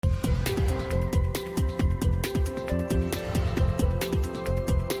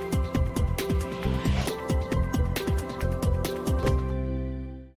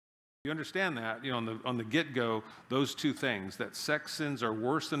understand that, on the get-go, those two things, that sex sins are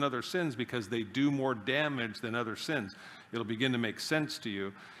worse than other sins because they do more damage than other sins, it'll begin to make sense to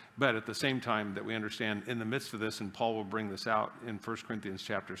you. But at the same time that we understand in the midst of this, and Paul will bring this out in 1 Corinthians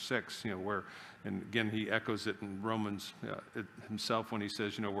chapter 6, where, and again, he echoes it in Romans himself when he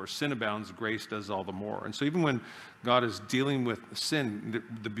says, where sin abounds, grace does all the more. And so even when God is dealing with sin,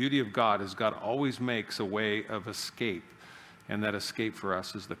 the beauty of God is God always makes a way of escape. And that escape for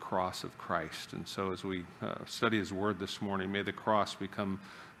us is the cross of Christ. And so as we study his word this morning, may the cross become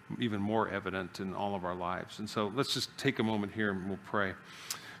even more evident in all of our lives. And so let's just take a moment here and we'll pray.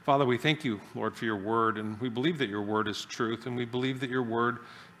 Father, we thank you, Lord, for your word, and we believe that your word is truth, and we believe that your word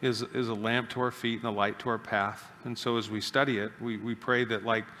is a lamp to our feet and a light to our path. And so as we study it, we pray that,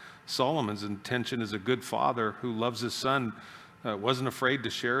 like Solomon's intention as a good father who loves his son, wasn't afraid to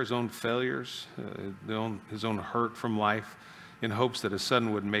share his own failures, his own hurt from life, in hopes that his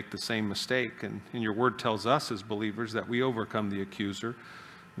son would make the same mistake. And your word tells us as believers that we overcome the accuser,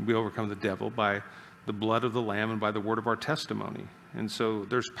 we overcome the devil by the blood of the Lamb and by the word of our testimony. And so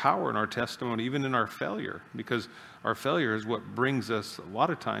there's power in our testimony, even in our failure, because our failure is what brings us a lot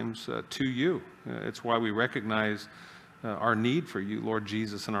of times to you. It's why we recognize our need for you, Lord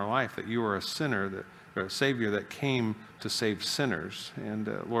Jesus, in our life, that you are a sinner, or a Savior that came to save sinners. And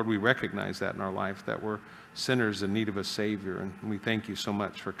Lord, we recognize that in our life, that we're sinners in need of a Savior. And we thank you so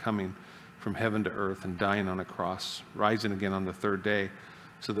much for coming from heaven to earth and dying on a cross, rising again on the third day,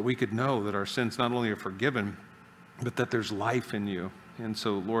 so that we could know that our sins not only are forgiven, but that there's life in you. And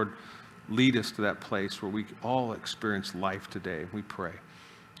so, Lord, lead us to that place where we all experience life today. We pray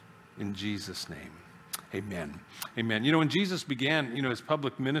in Jesus' name. Amen. Amen. When Jesus began, his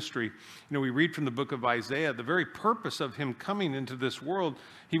public ministry, we read from the book of Isaiah, the very purpose of him coming into this world,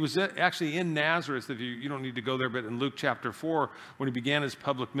 he was actually in Nazareth. If you don't need to go there, but in Luke chapter 4, when he began his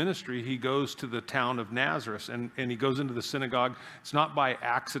public ministry, he goes to the town of Nazareth, and he goes into the synagogue. It's not by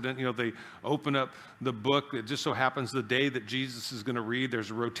accident. They open up the book. It just so happens the day that Jesus is going to read,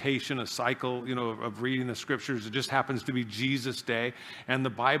 there's a rotation, a cycle, of reading the scriptures. It just happens to be Jesus' day, and the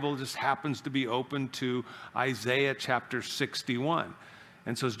Bible just happens to be open to Isaiah chapter 61.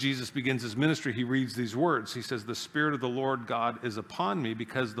 And so as Jesus begins his ministry, he reads these words. He says, "The Spirit of the Lord God is upon me,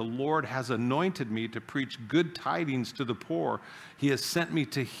 because the Lord has anointed me to preach good tidings to the poor. He has sent me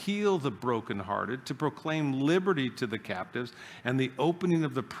to heal the brokenhearted, to proclaim liberty to the captives, and the opening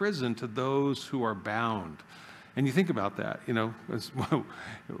of the prison to those who are bound." And you think about that,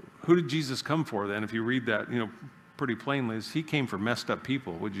 who did Jesus come for then? If you read that, pretty plainly, he came for messed up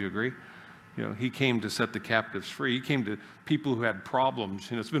people. Would you agree? He came to set the captives free. He came to people who had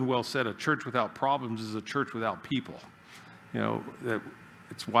problems. It's been well said, a church without problems is a church without people. That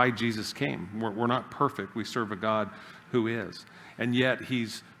it's why Jesus came. We're not perfect. We serve a God who is. And yet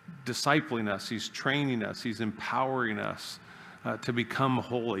he's discipling us. He's training us. He's empowering us to become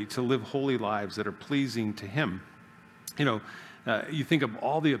holy, to live holy lives that are pleasing to him. You think of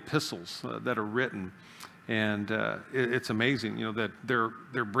all the epistles that are written, and it's amazing, that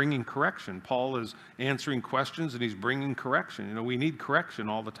they're bringing correction. Paul is answering questions, and he's bringing correction. We need correction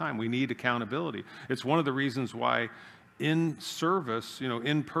all the time. We need accountability. It's one of the reasons why in service,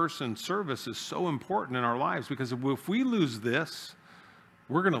 in-person service is so important in our lives, because if we lose this,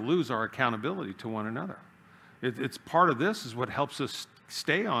 we're going to lose our accountability to one another. It's part of this is what helps us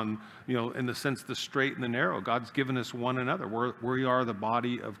stay on, in the sense, the straight and the narrow. God's given us one another. We are the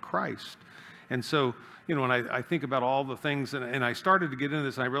body of Christ. And so, when I think about all the things, and I started to get into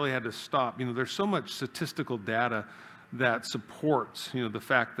this, and I really had to stop. There's so much statistical data that supports, the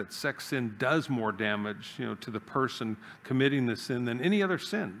fact that sex sin does more damage, to the person committing the sin than any other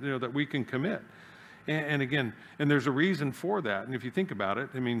sin, that we can commit. And again, there's a reason for that. And if you think about it,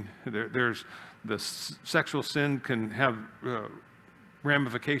 there's the sexual sin can have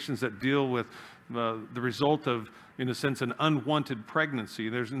ramifications that deal with the result of, in a sense, an unwanted pregnancy.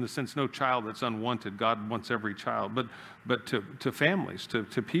 There's, in a sense, no child that's unwanted. God wants every child, but to families, to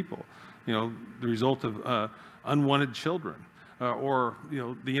people, the result of unwanted children, or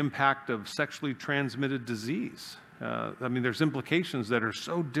the impact of sexually transmitted disease. There's implications that are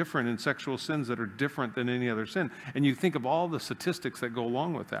so different in sexual sins that are different than any other sin. And you think of all the statistics that go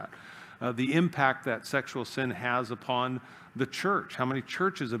along with that. The impact that sexual sin has upon the church. How many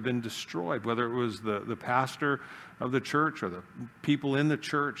churches have been destroyed, whether it was the pastor of the church or the people in the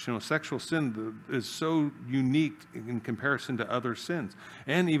church. Sexual sin is so unique in comparison to other sins,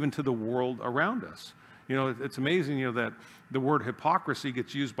 and even to the world around us. It's amazing, that the word hypocrisy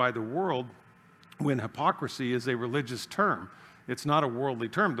gets used by the world when hypocrisy is a religious term. It's not a worldly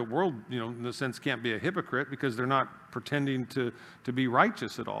term. The world, in a sense, can't be a hypocrite because they're not pretending to be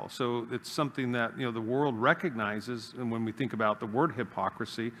righteous at all. So it's something that, the world recognizes, and when we think about the word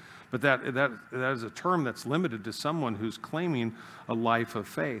hypocrisy, but that is a term that's limited to someone who's claiming a life of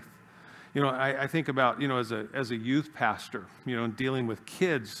faith. I think about, as a youth pastor, dealing with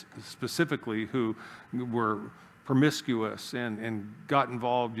kids specifically who were promiscuous and got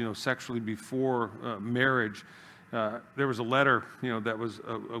involved, sexually before marriage. There was a letter, that was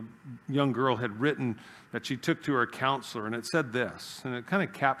a young girl had written that she took to her counselor, and it said this, and it kind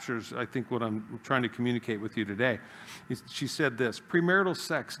of captures, I think, what I'm trying to communicate with you today. She said this: premarital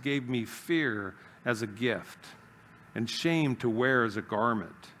sex gave me fear as a gift and shame to wear as a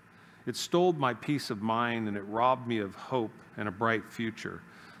garment. It stole my peace of mind, and it robbed me of hope and a bright future.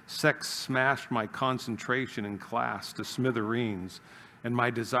 Sex smashed my concentration in class to smithereens, and my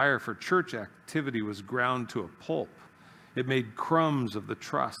desire for church activity was ground to a pulp. It made crumbs of the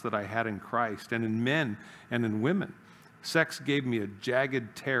trust that I had in Christ and in men and in women. Sex gave me a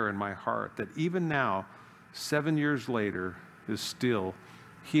jagged tear in my heart that even now, 7 years later, is still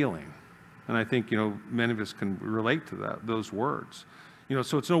healing. And I think, many of us can relate to those words.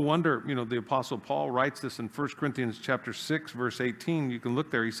 So it's no wonder, the Apostle Paul writes this in 1 Corinthians chapter 6, verse 18. You can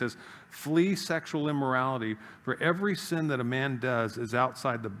look there. He says, flee sexual immorality, for every sin that a man does is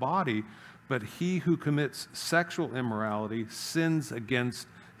outside the body, but he who commits sexual immorality sins against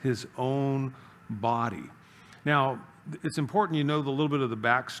his own body. Now, it's important you know the little bit of the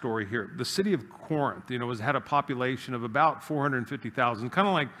backstory here. The city of Corinth, had a population of about 450,000, kind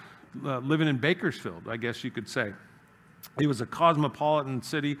of like living in Bakersfield, I guess you could say. It was a cosmopolitan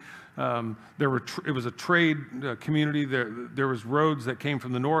city. It was a trade community. There was roads that came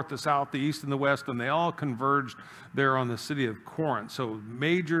from the north, the south, the east, and the west, and they all converged there on the city of Corinth. So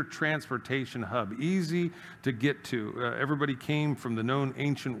major transportation hub, easy to get to. Everybody came from the known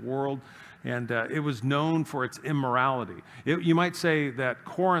ancient world, and it was known for its immorality. You might say that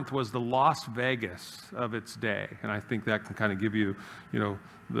Corinth was the Las Vegas of its day, and I think that can kind of give you,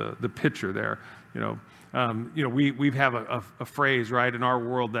 the picture there. We have a phrase, right, in our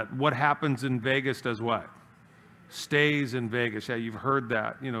world that what happens in Vegas does what? Stays in Vegas. Yeah, you've heard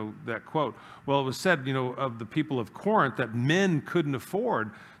that, that quote. Well, it was said, of the people of Corinth that men couldn't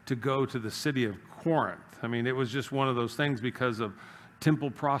afford to go to the city of Corinth. I mean, it was just one of those things because of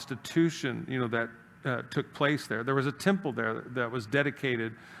temple prostitution, that took place there. There was a temple there that was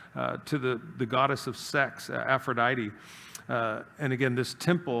dedicated to the goddess of sex, Aphrodite. And again, this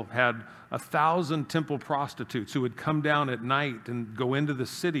temple had 1,000 temple prostitutes who would come down at night and go into the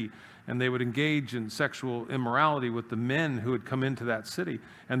city, and they would engage in sexual immorality with the men who had come into that city.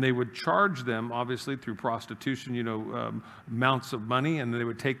 And they would charge them, obviously, through prostitution, amounts of money, and they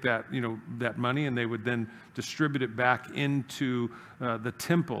would take that, that money, and they would then distribute it back into the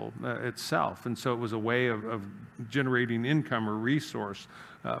temple itself. And so it was a way of generating income or resource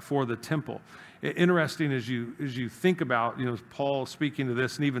for the temple. Interesting as you think about, Paul speaking to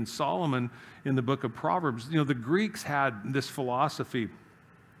this, and even Solomon in the book of Proverbs, the Greeks had this philosophy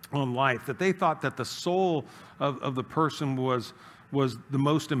on life that they thought that the soul of the person was the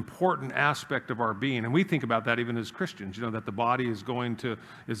most important aspect of our being. And we think about that even as Christians, that the body is going to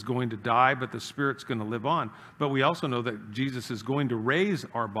die, but the spirit's going to live on. But we also know that Jesus is going to raise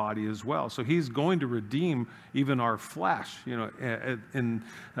our body as well. So he's going to redeem even our flesh, in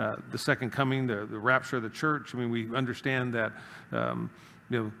the second coming, the rapture of the church. I mean, we understand that,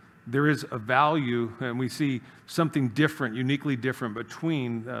 there is a value, and we see something different, uniquely different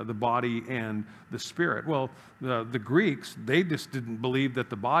between the body and the spirit. Well, the Greeks, they just didn't believe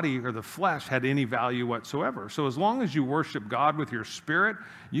that the body or the flesh had any value whatsoever. So as long as you worship God with your spirit,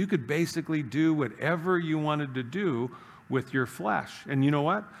 you could basically do whatever you wanted to do with your flesh. And you know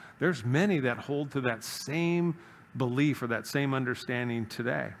what? There's many that hold to that same belief or that same understanding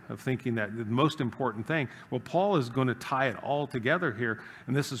today of thinking that the most important thing. Well, Paul is going to tie it all together here,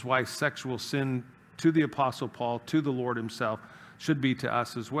 and this is why sexual sin to the Apostle Paul, to the Lord himself, should be to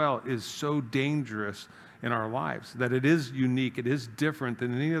us as well, is so dangerous in our lives, that it is unique, it is different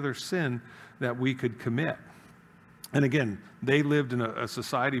than any other sin that we could commit. And again, they lived in a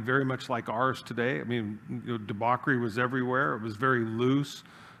society very much like ours today. I mean, debauchery was everywhere. It was very loose.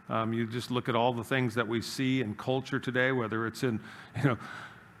 You just look at all the things that we see in culture today, whether it's in,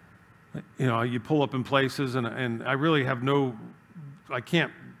 you pull up in places, and I really have I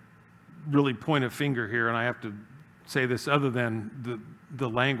can't really point a finger here, and I have to say this other than the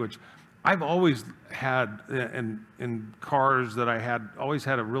language. I've always had, in cars that I had, always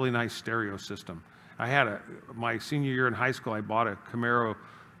had a really nice stereo system. My senior year in high school, I bought a Camaro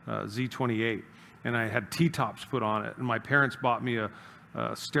Z28, and I had T-tops put on it. And my parents bought me a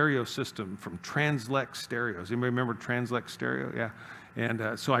stereo system from Translex Stereos. Anybody remember Translex Stereo? Yeah.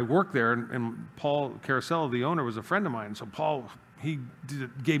 And so I worked there, and Paul Carosello, the owner, was a friend of mine. So Paul, he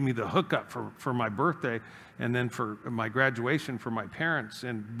gave me the hookup for my birthday, and then for my graduation for my parents,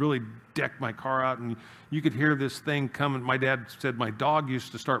 and really decked my car out. And you could hear this thing coming. My dad said my dog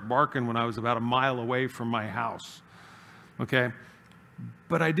used to start barking when I was about a mile away from my house. Okay?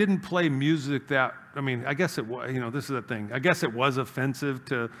 But I didn't play music that, I mean, I guess it was, this is the thing. I guess it was offensive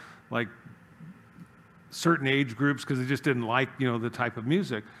to, like, certain age groups because they just didn't like, the type of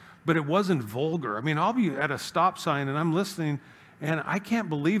music. But it wasn't vulgar. I mean, I'll be at a stop sign and I'm listening, and I can't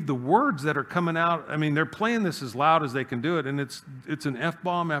believe the words that are coming out. I mean, they're playing this as loud as they can do it, and it's an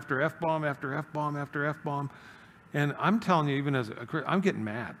F-bomb after F-bomb after F-bomb after F-bomb. And I'm telling you, even as a Christian, I'm getting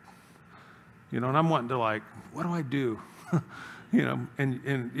mad. And I'm wanting to, like, what do I do?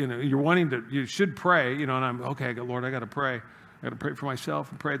 And you're wanting to, you should pray, and I'm, okay, Lord, I got to pray. I got to pray for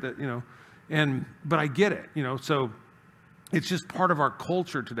myself and pray that, but I get it, so it's just part of our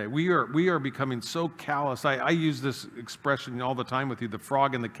culture today. We are becoming so callous. I use this expression all the time with you, the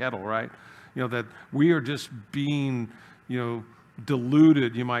frog in the kettle, right? That we are just being,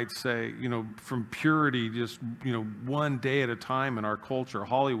 diluted, you might say, from purity, just, one day at a time in our culture.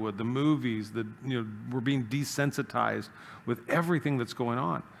 Hollywood, the movies, we're being desensitized with everything that's going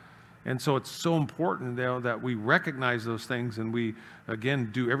on. And so it's so important, that we recognize those things, and we,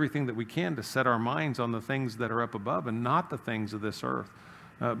 again, do everything that we can to set our minds on the things that are up above and not the things of this earth,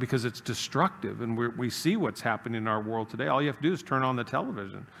 because it's destructive. And we see what's happening in our world today. All you have to do is turn on the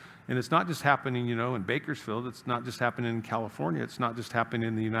television. And it's not just happening, in Bakersfield. It's not just happening in California. It's not just happening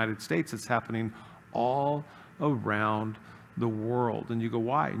in the United States. It's happening all around the world. And you go,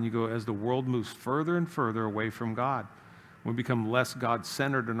 why? And you go, as the world moves further and further away from God, we become less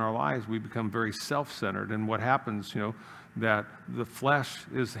God-centered in our lives. We become very self-centered. And what happens, that the flesh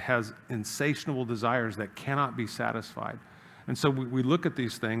has insatiable desires that cannot be satisfied. And so we look at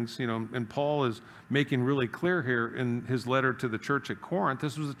these things, and Paul is making really clear here in his letter to the church at Corinth.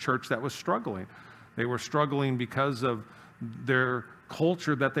 This was a church that was struggling. They were struggling because of their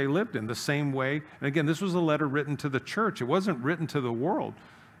culture that they lived in, the same way. And again, this was a letter written to the church. It wasn't written to the world.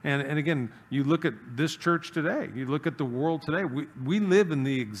 And again, you look at this church today, you look at the world today, we live in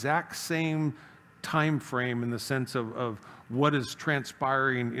the exact same time frame in the sense of what is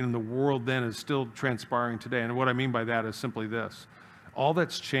transpiring in the world then is still transpiring today. And what I mean by that is simply this. All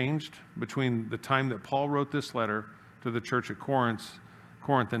that's changed between the time that Paul wrote this letter to the church at Corinth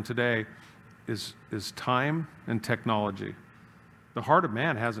and today is time and technology. The heart of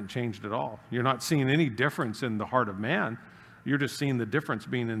man hasn't changed at all. You're not seeing any difference in the heart of man. You're just seeing the difference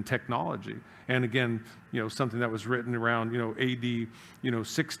being in technology. And again, something that was written around, AD,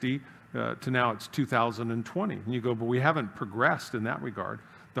 60 to now it's 2020. And you go, but we haven't progressed in that regard.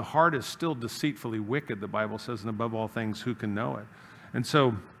 The heart is still deceitfully wicked, the Bible says, and above all things, who can know it? And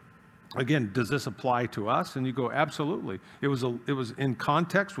so, again, does this apply to us? And you go, absolutely. It was in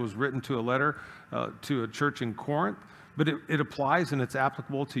context, was written to a letter to a church in Corinth. But it applies, and it's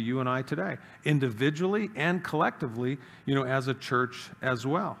applicable to you and I today, individually and collectively, as a church as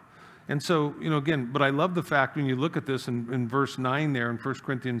well. And so, again, but I love the fact when you look at this in verse 9 there in 1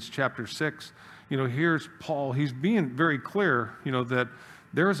 Corinthians chapter 6, here's Paul. He's being very clear, that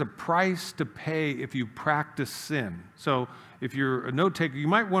there is a price to pay if you practice sin. So if you're a note taker, you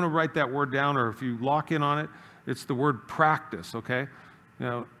might want to write that word down, or if you lock in on it, it's the word practice, okay?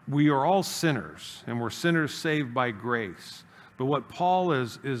 Now, we are all sinners, and we're sinners saved by grace. But what Paul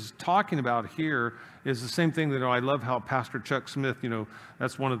is talking about here is the same thing that I love how Pastor Chuck Smith,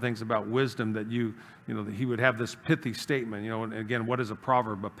 that's one of the things about wisdom that that he would have this pithy statement, and again, what is a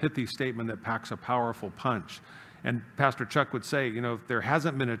proverb? A pithy statement that packs a powerful punch. And Pastor Chuck would say, if there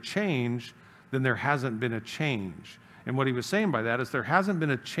hasn't been a change, then there hasn't been a change. And what he was saying by that is there hasn't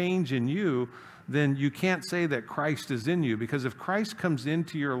been a change in you, then you can't say that Christ is in you, because if Christ comes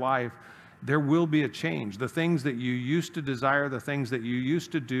into your life, there will be a change. The things that you used to desire, the things that you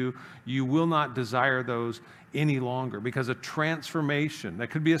used to do, you will not desire those any longer, because a transformation,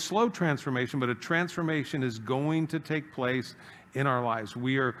 that could be a slow transformation, but a transformation is going to take place in our lives.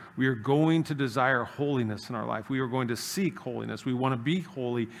 We are going to desire holiness in our life. We are going to seek holiness. We want to be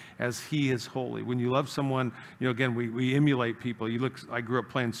holy as He is holy. When you love someone, again, we emulate people. I grew up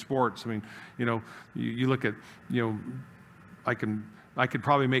playing sports. I mean, you look at, I could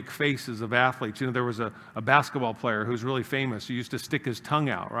probably make faces of athletes. There was a basketball player who's really famous who used to stick his tongue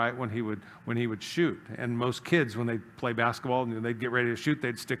out, right, when he would shoot. And most kids, when they play basketball and they'd get ready to shoot,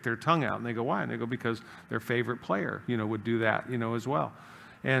 they'd stick their tongue out. And they go, why? And they go, because their favorite player, would do that, as well.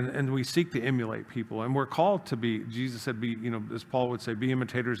 And we seek to emulate people. And we're called to be, Jesus said, as Paul would say, be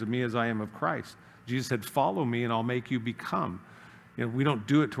imitators of me as I am of Christ. Jesus said, follow me and I'll make you become. We don't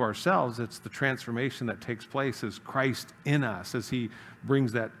do it to ourselves. It's the transformation that takes place as Christ in us, as he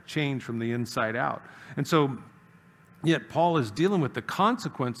brings that change from the inside out. And so, yet Paul is dealing with the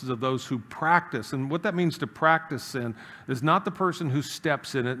consequences of those who practice. And what that means to practice sin is not the person who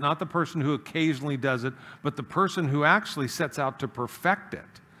steps in it, not the person who occasionally does it, but the person who actually sets out to perfect it.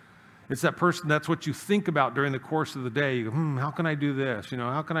 It's that person, that's what you think about during the course of the day. You go, how can I do this?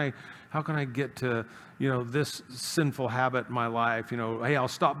 How can I get to, this sinful habit in my life? Hey, I'll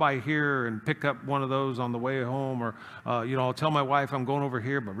stop by here and pick up one of those on the way home, or, I'll tell my wife I'm going over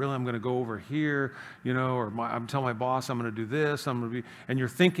here, but really I'm going to go over here, or I'm telling my boss I'm going to do this, and you're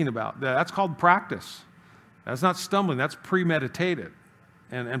thinking about that. That's called practice. That's not stumbling, that's premeditated.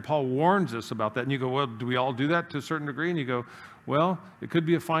 And Paul warns us about that. And you go, well, do we all do that to a certain degree? And you go, well, it could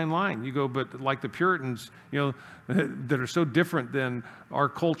be a fine line. You go, but like the Puritans, that are so different than our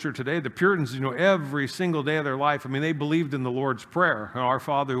culture today. The Puritans, every single day of their life, they believed in the Lord's Prayer. Our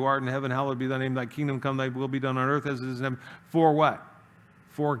Father who art in heaven, hallowed be thy name, thy kingdom come, thy will be done on earth as it is in heaven. For what?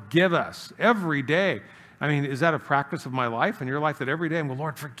 Forgive us every day. Is that a practice of my life and your life, that every day I'm going,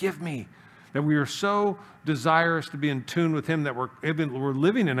 Lord, forgive me? That we are so desirous to be in tune with him that we're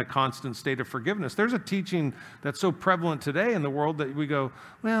living in a constant state of forgiveness. There's a teaching that's so prevalent today in the world that we go,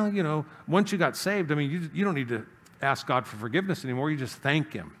 well, once you got saved, you don't need to ask God for forgiveness anymore. You just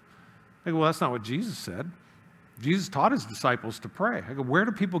thank him. I go, well, that's not what Jesus said. Jesus taught his disciples to pray. I go, where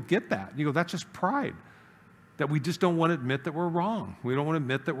do people get that? You go, that's just pride. That we just don't want to admit that we're wrong. We don't want to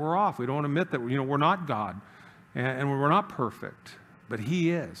admit that we're off. We don't want to admit that we're not God and we're not perfect, but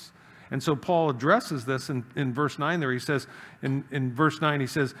he is. And so Paul addresses this in verse 9 there. He says, in verse 9, he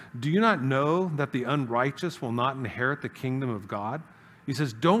says, do you not know that the unrighteous will not inherit the kingdom of God? He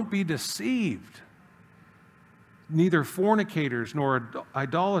says, don't be deceived. Neither fornicators, nor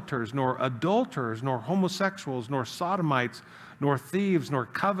idolaters, nor adulterers, nor homosexuals, nor sodomites, nor thieves, nor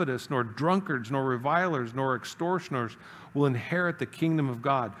covetous, nor drunkards, nor revilers, nor extortioners will inherit the kingdom of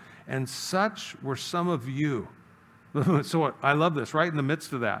God. And such were some of you. So I love this, right in the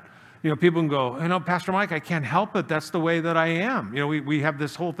midst of that. People can go, Pastor Mike, I can't help it. That's the way that I am. We have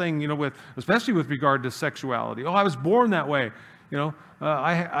this whole thing, especially with regard to sexuality. Oh, I was born that way.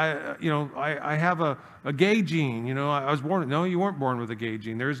 I have a gay gene. I was born. No, you weren't born with a gay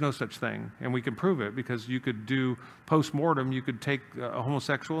gene. There is no such thing, and we can prove it because you could do post-mortem. You could take a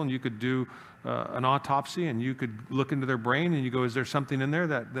homosexual and you could do an autopsy, and you could look into their brain, and you go, is there something in there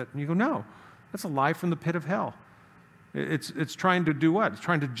that you go, no, that's a lie from the pit of hell. It's trying to do what? It's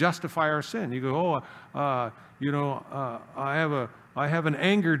trying to justify our sin. You go, I have an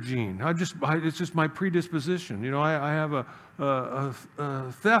anger gene. It's just my predisposition. I have a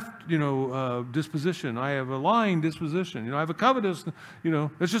theft, disposition. I have a lying disposition. I have a covetous.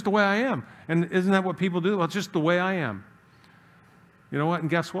 It's just the way I am. And isn't that what people do? Well, it's just the way I am. You know what? And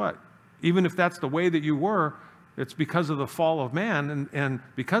guess what? Even if that's the way that you were, it's because of the fall of man, and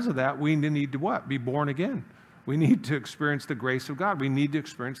because of that, we need to what? Be born again. We need to experience the grace of God. We need to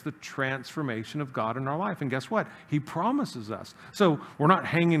experience the transformation of God in our life. And guess what? He promises us. So we're not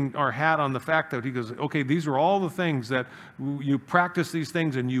hanging our hat on the fact that he goes, okay, these are all the things that you practice these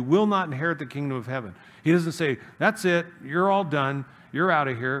things and you will not inherit the kingdom of heaven. He doesn't say, that's it, you're all done, you're out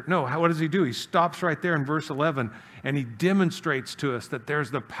of here. No, what does he do? He stops right there in verse 11 and he demonstrates to us that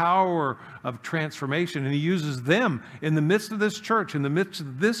there's the power of transformation. And he uses them in the midst of this church, in the midst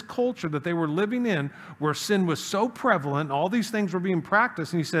of this culture that they were living in, where sin was so prevalent, all these things were being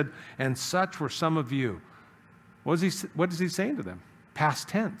practiced. And he said, and such were some of you. What is he saying to them? Past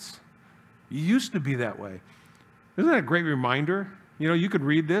tense. You used to be that way. Isn't that a great reminder? You could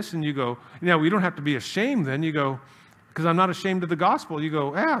read this and you go, we don't have to be ashamed then. You go, because I'm not ashamed of the gospel. You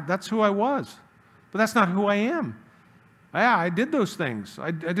go, that's who I was. But that's not who I am. I did those things.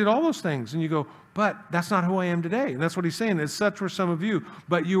 I did all those things. And you go, but that's not who I am today. And that's what he's saying. As such were some of you.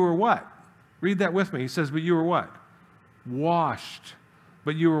 But you were what? Read that with me. He says, but you were what? Washed.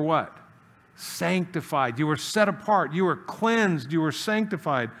 But you were what? Sanctified. You were set apart. You were cleansed. You were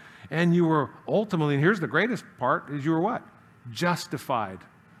sanctified. And you were ultimately, and here's the greatest part, is you were what? Justified.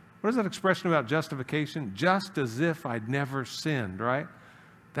 What is that expression about justification? Just as if I'd never sinned, right?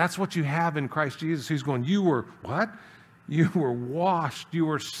 That's what you have in Christ Jesus. He's going, you were what? You were washed, you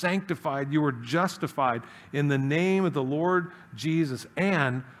were sanctified, you were justified in the name of the Lord Jesus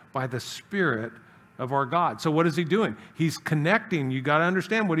and by the Spirit of our God. So what is he doing? He's connecting. You got to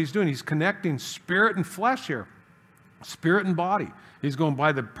understand what he's doing. He's connecting spirit and flesh here. Spirit and body. He's going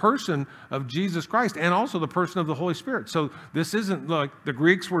by the person of Jesus Christ and also the person of the Holy Spirit. So this isn't like the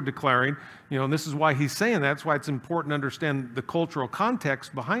Greeks were declaring, and this is why he's saying that. That's why it's important to understand the cultural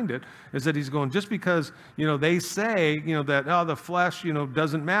context behind it, is that he's going, just because, they say, that, the flesh,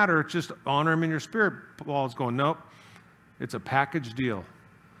 doesn't matter, it's just honor him in your spirit. Paul's going, nope, it's a package deal.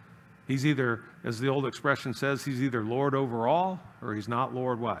 He's either, as the old expression says, he's either Lord over all, or he's not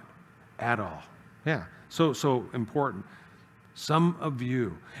Lord what? At all. Yeah, so important. Some of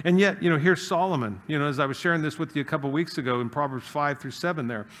you. And yet, here's Solomon, as I was sharing this with you a couple of weeks ago in Proverbs 5-7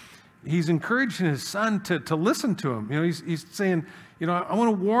 there. He's encouraging his son to listen to him. He's saying, I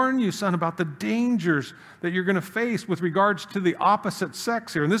want to warn you, son, about the dangers that you're going to face with regards to the opposite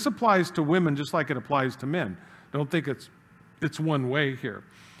sex here. And this applies to women just like it applies to men. Don't think it's one way here.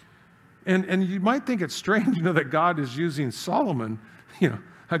 And you might think it's strange, that God is using Solomon,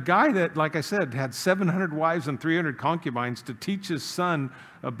 a guy that, like I said, had 700 wives and 300 concubines, to teach his son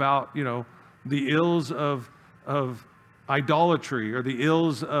about, the ills of idolatry, or the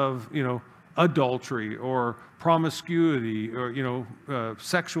ills of, adultery or promiscuity, or,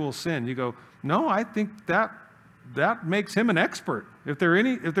 sexual sin. You go, no, I think that makes him an expert. If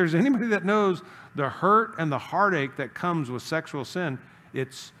there's anybody that knows the hurt and the heartache that comes with sexual sin,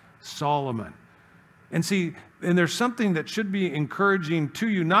 it's Solomon. And there's something that should be encouraging to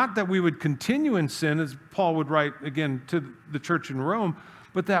you, not that we would continue in sin, as Paul would write again to the church in Rome,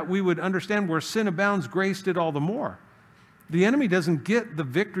 but that we would understand where sin abounds, grace did all the more. The enemy doesn't get the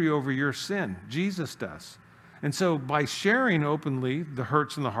victory over your sin. Jesus does. And so by sharing openly the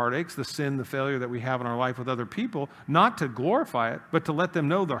hurts and the heartaches, the sin, the failure that we have in our life with other people, not to glorify it, but to let them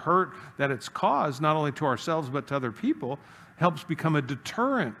know the hurt that it's caused, not only to ourselves, but to other people, helps become a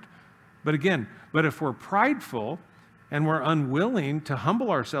deterrent. But if we're prideful and we're unwilling to humble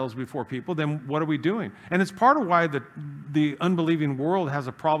ourselves before people, then what are we doing? And it's part of why the unbelieving world has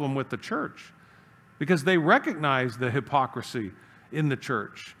a problem with the church, because they recognize the hypocrisy in the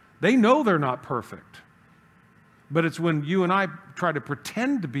church. They know they're not perfect. But it's when you and I try to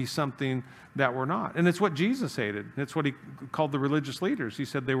pretend to be something that we're not. And it's what Jesus hated. It's what he called the religious leaders. He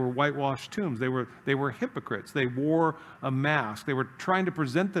said they were whitewashed tombs. They were hypocrites. They wore a mask. They were trying to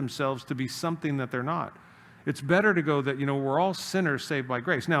present themselves to be something that they're not. It's better to go that, we're all sinners saved by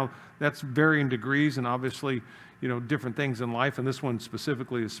grace. Now, that's varying degrees and obviously, different things in life. And this one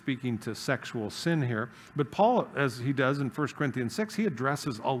specifically is speaking to sexual sin here. But Paul, as he does in 1 Corinthians 6, he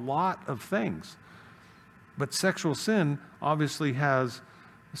addresses a lot of things. But sexual sin obviously has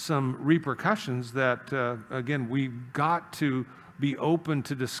some repercussions that, again, we've got to be open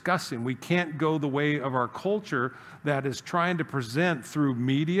to discussing. We can't go the way of our culture that is trying to present through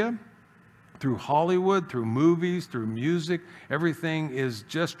media, through Hollywood, through movies, through music. Everything is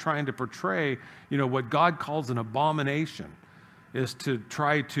just trying to portray, what God calls an abomination, is to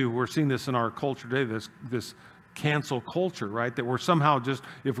try to, we're seeing this in our culture today, this cancel culture, right? That we're somehow just,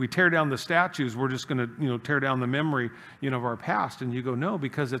 if we tear down the statues, we're just going to, tear down the memory, of our past. And you go, no,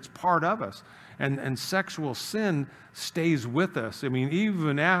 because it's part of us. And sexual sin stays with us. I mean,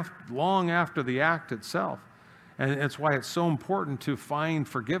 even long after the act itself. And that's why it's so important to find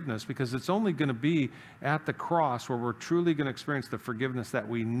forgiveness, because it's only going to be at the cross where we're truly going to experience the forgiveness that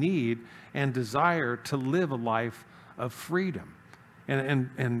we need and desire to live a life of freedom.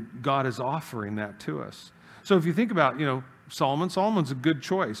 And God is offering that to us. So if you think about, Solomon's a good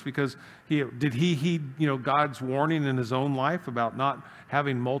choice, because did he heed, God's warning in his own life about not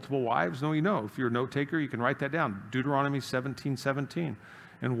having multiple wives? No, If you're a note taker, you can write that down. Deuteronomy 17:17,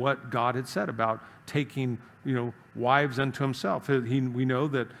 and what God had said about taking, wives unto himself. We know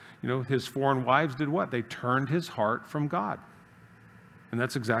that, his foreign wives did what? They turned his heart from God. And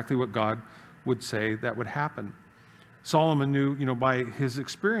that's exactly what God would say that would happen. Solomon knew, by his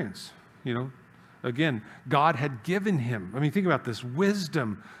experience, again, God had given him, think about this,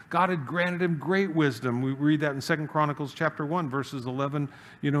 wisdom. God had granted him great wisdom. We read that in 2 Chronicles chapter 1, verses 11,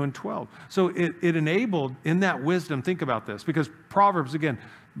 and 12. So it enabled, in that wisdom, think about this, because Proverbs, again,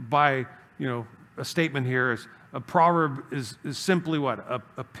 by, a statement here is, a proverb is simply what?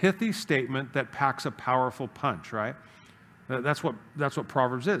 A pithy statement that packs a powerful punch, right? That's what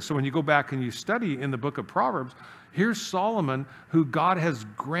Proverbs is. So when you go back and you study in the book of Proverbs, here's Solomon, who God has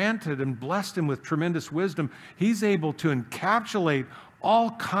granted and blessed him with tremendous wisdom. He's able to encapsulate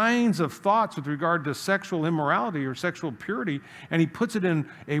all kinds of thoughts with regard to sexual immorality or sexual purity, and he puts it in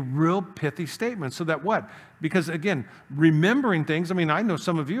a real pithy statement. So that what? Because again, remembering things, I know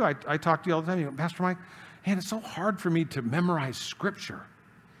some of you, I talk to you all the time, you go, Pastor Mike, man, it's so hard for me to memorize Scripture.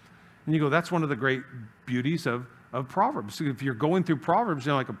 And you go, that's one of the great beauties of Proverbs. So if you're going through Proverbs,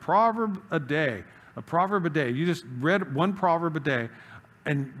 like a proverb a day, A proverb a day. You just read one proverb a day,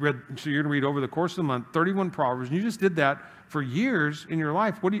 and so you're going to read over the course of the month 31 proverbs, and you just did that for years in your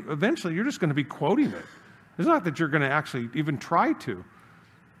life. Eventually, you're just going to be quoting it. It's not that you're going to actually even try to.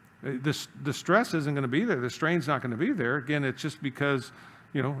 The stress isn't going to be there. The strain's not going to be there. Again, it's just because,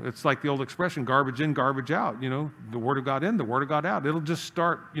 it's like the old expression, garbage in, garbage out. The Word of God in, the Word of God out. It'll just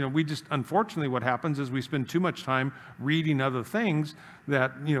start, unfortunately what happens is we spend too much time reading other things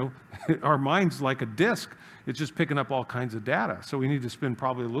that, our mind's like a disc. It's just picking up all kinds of data. So we need to spend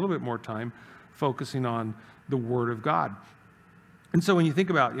probably a little bit more time focusing on the Word of God. And so when you think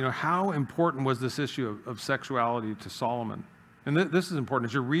about, how important was this issue of sexuality to Solomon? And this is important.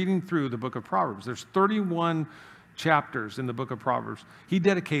 As you're reading through the book of Proverbs, there's 31 chapters in the book of Proverbs. He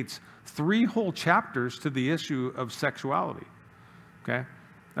dedicates 3 whole chapters to the issue of sexuality. Okay?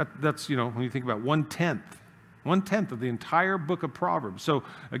 That's, when you think about 1/10 of the entire book of Proverbs. So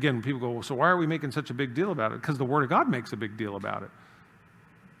again, people go, well, so why are we making such a big deal about it? Because the Word of God makes a big deal about it.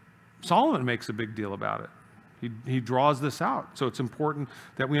 Solomon makes a big deal about it. He draws this out. So it's important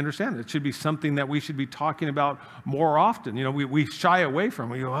that we understand it. It should be something that we should be talking about more often. We shy away from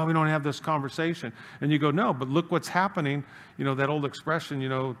it. We go, well, we don't have this conversation. And you go, no, but look what's happening. That old expression,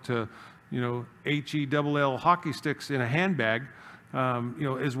 to, HELL hockey sticks in a handbag,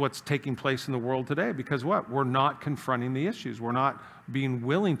 is what's taking place in the world today. Because what? We're not confronting the issues. We're not being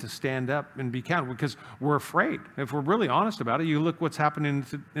willing to stand up and be counted because we're afraid. If we're really honest about it, you look what's happening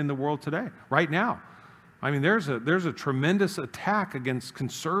in the world today, right now. I mean, there's a tremendous attack against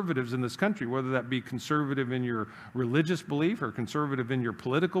conservatives in this country, whether that be conservative in your religious belief or conservative in your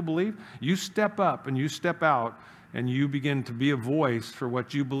political belief. You step up and you step out and you begin to be a voice for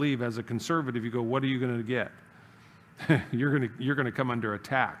what you believe as a conservative. You go, what are you going to get? You're going to come under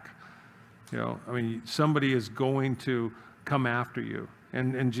attack. Somebody is going to come after you.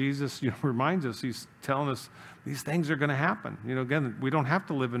 And Jesus, reminds us, he's telling us these things are going to happen. Again, we don't have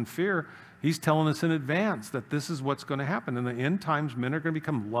to live in fear. He's telling us in advance that this is what's going to happen. In the end times, men are going to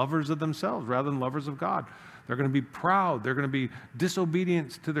become lovers of themselves rather than lovers of God. They're going to be proud. They're going to be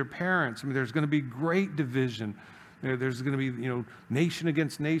disobedient to their parents. There's going to be great division. There's going to be, nation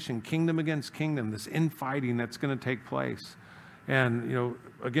against nation, kingdom against kingdom, this infighting that's going to take place. And,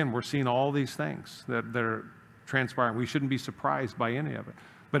 again, we're seeing all these things that are transpiring. We shouldn't be surprised by any of it.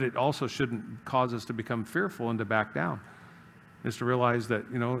 But it also shouldn't cause us to become fearful and to back down. Is to realize that,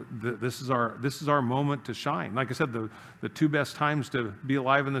 this is our moment to shine. Like I said, the 2 best times to be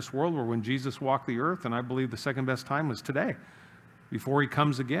alive in this world were when Jesus walked the earth, and I believe the second best time was today, before he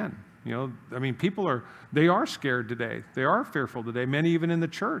comes again. People are scared today. They are fearful today, many even in the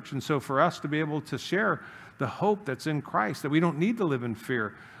church. And so for us to be able to share the hope that's in Christ, that we don't need to live in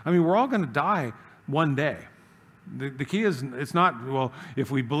fear. We're all going to die one day. The key is, it's not, well, if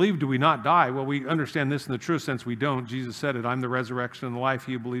we believe, do we not die? Well, we understand this in the true sense, we don't. Jesus said it, I'm the resurrection and the life.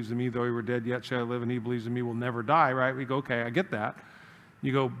 He who believes in me, though he were dead, yet shall I live, and he who believes in me will never die, right? We go, okay, I get that.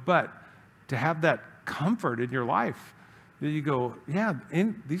 You go, but to have that comfort in your life, you go, yeah,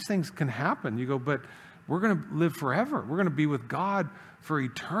 these things can happen. You go, but we're going to live forever. We're going to be with God for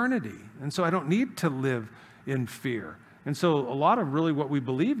eternity. And so I don't need to live in fear. And so a lot of really what we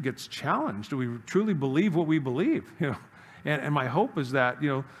believe gets challenged. Do we truly believe what we believe? And my hope is that,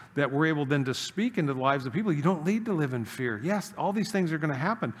 that we're able then to speak into the lives of people. You don't need to live in fear. Yes, all these things are going to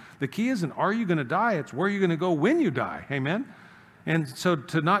happen. The key isn't, are you going to die? It's where you're going to go when you die. Amen? And so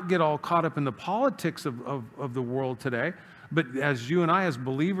to not get all caught up in the politics of the world today, but as you and I, as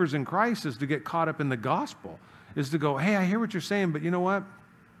believers in Christ, is to get caught up in the gospel, is to go, hey, I hear what you're saying, but you know what?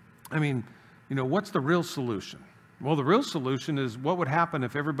 What's the real solution? Well, the real solution is what would happen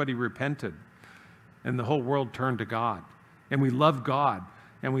if everybody repented and the whole world turned to God and we loved God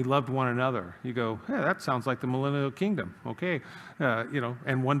and we loved one another. You go, hey, that sounds like the millennial kingdom. Okay.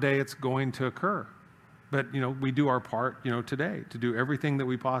 And one day it's going to occur. But, we do our part, today to do everything that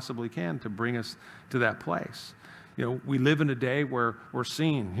we possibly can to bring us to that place. We live in a day where we're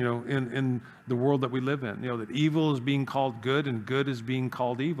seeing, in the world that we live in, that evil is being called good and good is being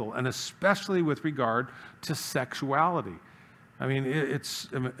called evil, and especially with regard to sexuality.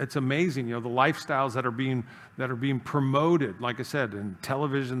 It's amazing, the lifestyles that are being promoted, like I said, in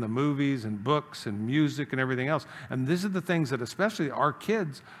television, the movies and books and music and everything else. And these are the things that especially our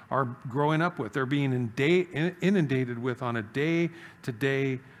kids are growing up with. They're being inundated with on a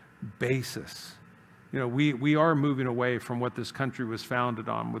day-to-day basis. We are moving away from what this country was founded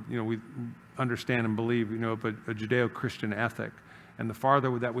on. We understand and believe, of a Judeo-Christian ethic. And the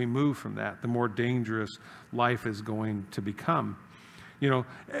farther that we move from that, the more dangerous life is going to become.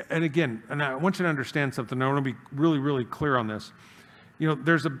 And again, and I want you to understand something. I want to be really, really clear on this.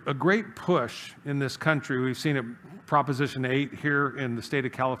 there's a great push in this country. We've seen it, Proposition 8 here in the state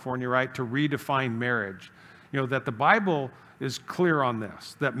of California, right, to redefine marriage. That the Bible is clear on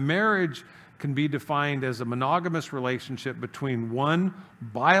this, that marriage can be defined as a monogamous relationship between one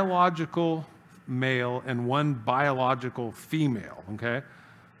biological male and one biological female, okay?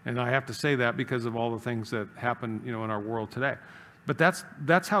 And I have to say that because of all the things that happen, in our world today. But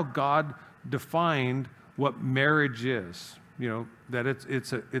that's how God defined what marriage is. That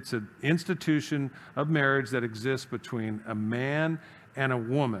it's an institution of marriage that exists between a man and a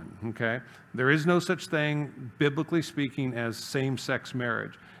woman, okay? There is no such thing, biblically speaking, as same-sex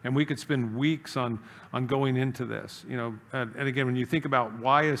marriage. And we could spend weeks on going into this, And again, when you think about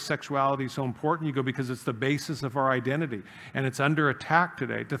why is sexuality so important, you go, because it's the basis of our identity. And it's under attack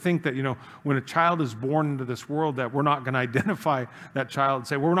today. To think that, when a child is born into this world, that we're not going to identify that child and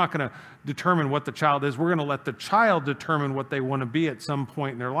say, well, we're not going to determine what the child is. We're going to let the child determine what they want to be at some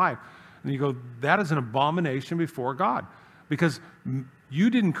point in their life. And you go, that is an abomination before God. Because you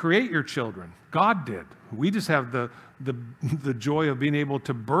didn't create your children. God did. We just have the joy of being able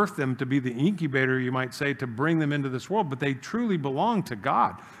to birth them, to be the incubator, you might say, to bring them into this world. But they truly belong to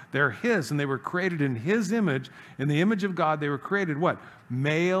God. They're His, and they were created in His image. In the image of God, they were created what?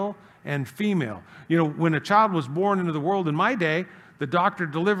 Male and female. When a child was born into the world in my day, the doctor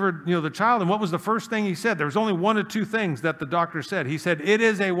delivered, the child, and what was the first thing he said? There was only one of two things that the doctor said. He said, it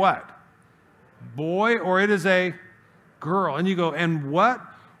is a what? Boy, or it is a girl. And you go, and what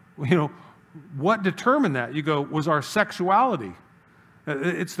determined that? You go, was our sexuality.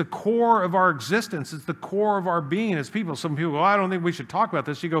 It's the core of our existence. It's the core of our being as people. Some people go, I don't think we should talk about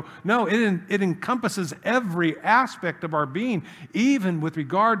this. You go, no, it encompasses every aspect of our being, even with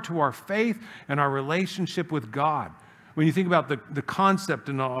regard to our faith and our relationship with God. When you think about the concept,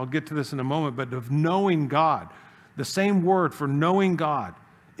 and I'll get to this in a moment, but of knowing God, the same word for knowing God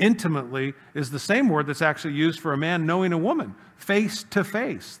intimately is the same word that's actually used for a man knowing a woman, face to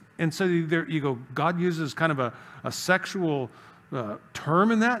face. And so there you go, God uses kind of a sexual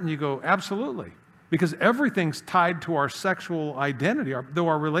term in that, and you go, absolutely. Because everything's tied to our sexual identity, though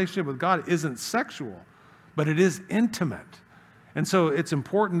our relationship with God isn't sexual, but it is intimate. And so it's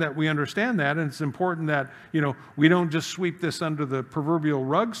important that we understand that, and it's important that, we don't just sweep this under the proverbial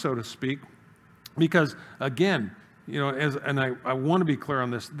rug, so to speak, because, again, I want to be clear on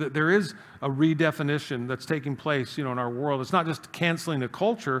this, that there is a redefinition that's taking place, in our world. It's not just canceling a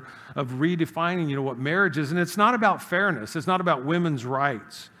culture of redefining, what marriage is. And it's not about fairness. It's not about women's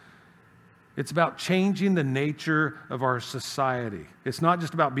rights. It's about changing the nature of our society. It's not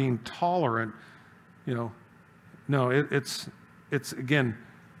just about being tolerant, No, it's again,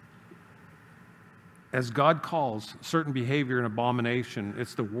 as God calls certain behavior an abomination,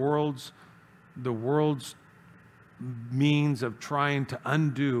 it's the world's means of trying to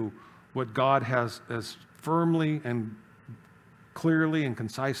undo what God has firmly and clearly and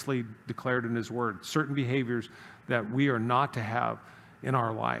concisely declared in His Word. Certain behaviors that we are not to have in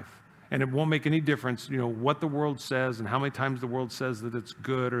our life. And it won't make any difference, what the world says and how many times the world says that it's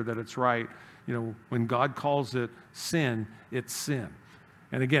good or that it's right. When God calls it sin, it's sin.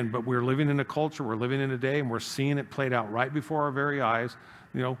 And again, but we're living in a culture, we're living in a day, and we're seeing it played out right before our very eyes.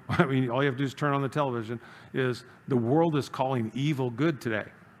 All you have to do is turn on the television, is the world is calling evil good today.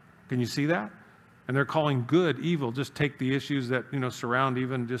 Can you see that? And they're calling good evil. Just take the issues that, surround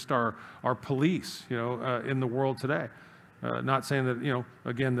even just our police, in the world today. Not saying that,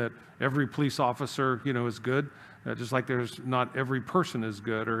 again, that every police officer, is good, just like there's not every person is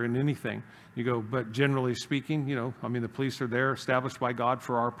good or in anything. You go, but generally speaking, the police are there established by God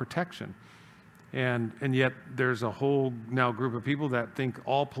for our protection. And yet there's a whole now group of people that think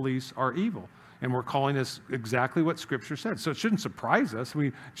all police are evil. And we're calling this exactly what Scripture said. So it shouldn't surprise us.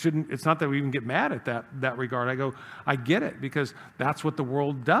 It's not that we even get mad at that regard. I go, I get it, because that's what the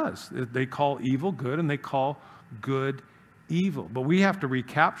world does. They call evil good, and they call good evil. But we have to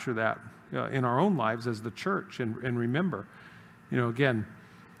recapture that in our own lives as the church and remember, again,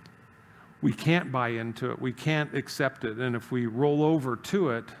 we can't buy into it. We can't accept it. And if we roll over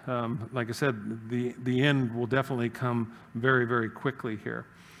to it, like I said, the end will definitely come very, very quickly here.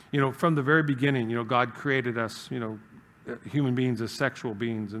 From the very beginning, God created us, human beings as sexual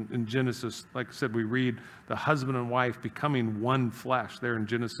beings. In Genesis, like I said, we read the husband and wife becoming one flesh there in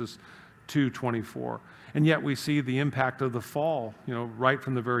Genesis 2:24. And yet we see the impact of the fall, right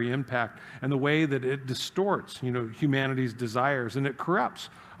from the very impact, and the way that it distorts, humanity's desires, and it corrupts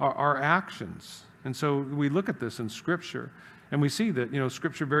our actions. And so we look at this in Scripture, And we see that,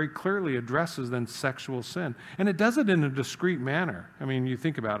 Scripture very clearly addresses then sexual sin. And it does it in a discreet manner. I mean, you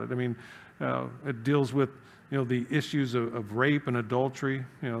think about it. I mean, it deals with, the issues of rape and adultery,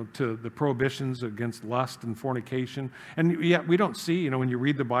 to the prohibitions against lust and fornication. And yet we don't see, when you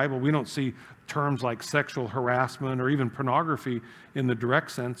read the Bible, we don't see terms like sexual harassment or even pornography in the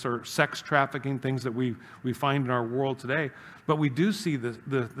direct sense, or sex trafficking, things that we find in our world today. But we do see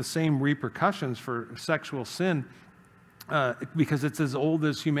the same repercussions for sexual sin, because it's as old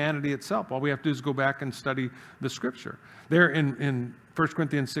as humanity itself. All we have to do is go back and study the Scripture. There in 1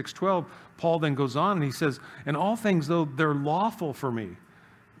 Corinthians 6:12, Paul then goes on and he says, "And all things, though they're lawful for me."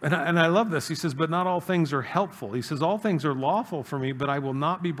 And I love this. He says, "But not all things are helpful." He says, "All things are lawful for me, but I will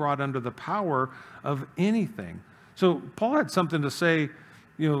not be brought under the power of anything." So Paul had something to say,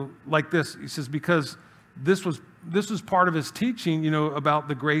 like this. He says, because this was part of his teaching, about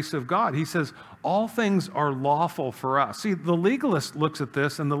the grace of God. He says, all things are lawful for us. See, the legalist looks at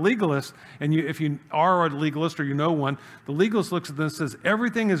this, and the legalist, and if you are a legalist or you know one, the legalist looks at this and says,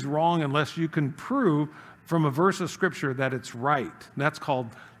 everything is wrong unless you can prove from a verse of Scripture that it's right. And that's called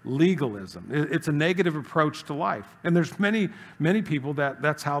legalism. It's a negative approach to life. And there's many, many people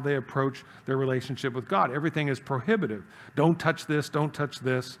that's how they approach their relationship with God. Everything is prohibitive. Don't touch this, don't touch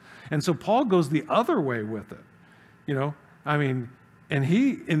this. And so Paul goes the other way with it. And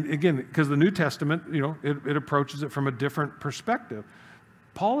again, because the New Testament, it approaches it from a different perspective.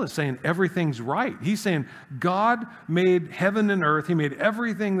 Paul is saying everything's right. He's saying God made heaven and earth. He made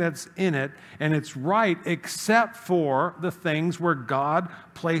everything that's in it, and it's right except for the things where God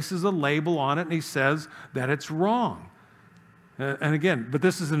places a label on it and he says that it's wrong. And again, but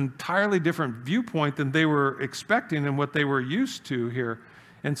this is an entirely different viewpoint than they were expecting and what they were used to here.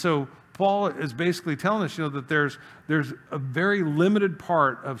 And so Paul is basically telling us, that there's a very limited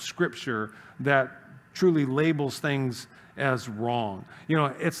part of Scripture that truly labels things as wrong.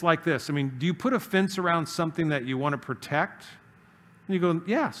 It's like this. Do you put a fence around something that you want to protect? And you go,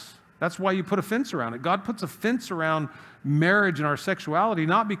 yes, that's why you put a fence around it. God puts a fence around marriage and our sexuality,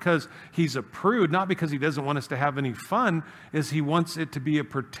 not because he's a prude, not because he doesn't want us to have any fun, is he wants it to be a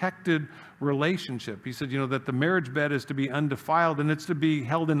protected relationship. He said, that the marriage bed is to be undefiled and it's to be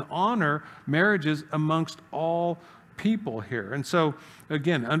held in honor, marriages amongst all people here. And so,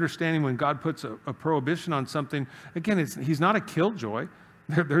 again, understanding when God puts a prohibition on something, again, he's not a killjoy.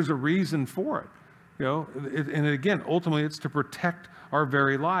 There's a reason for it. And again, ultimately, it's to protect our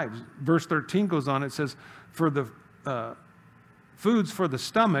very lives. Verse 13 goes on, it says, for the food's for the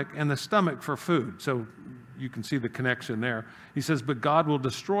stomach and the stomach for food. So you can see the connection there. He says, but God will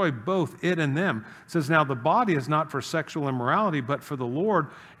destroy both it and them. It says, now the body is not for sexual immorality, but for the Lord,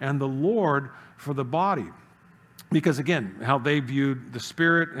 and the Lord for the body. Because again, how they viewed the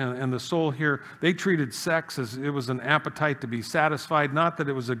spirit and the soul here, they treated sex as it was an appetite to be satisfied, not that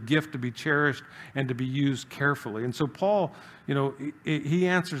it was a gift to be cherished and to be used carefully. And so Paul, he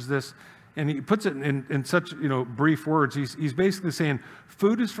answers this, and he puts it in such, brief words. He's basically saying,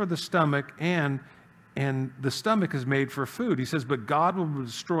 food is for the stomach, and the stomach is made for food. He says, but God will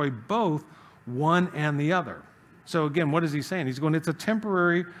destroy both, one and the other. So again, what is he saying? He's going, it's a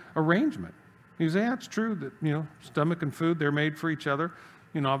temporary arrangement. He's saying, yeah, it's true that, stomach and food, they're made for each other.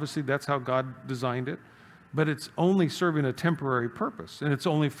 Obviously that's how God designed it. But it's only serving a temporary purpose, and it's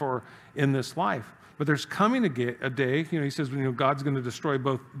only for in this life. But there's coming a day, he says, God's going to destroy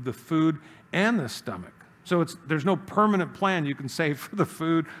both the food and the stomach. So there's no permanent plan you can say for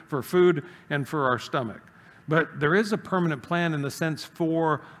food and for our stomach. But there is a permanent plan in the sense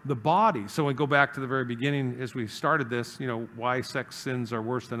for the body. So we go back to the very beginning as we started this, why sex sins are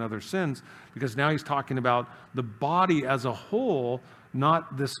worse than other sins, because now he's talking about the body as a whole,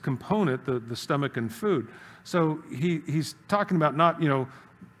 not this component, the stomach and food. So he's talking about not,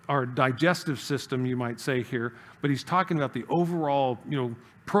 our digestive system, you might say here, but he's talking about the overall,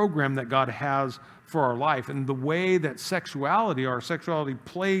 program that God has for our life, and the way that our sexuality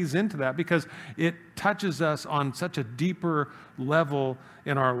plays into that, because it touches us on such a deeper level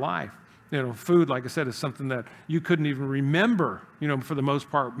in our life. Food, like I said, is something that you couldn't even remember, for the most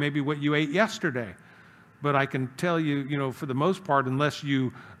part, maybe what you ate yesterday. But I can tell you, for the most part, unless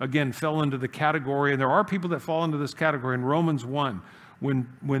you, again, fell into the category, and there are people that fall into this category in Romans 1,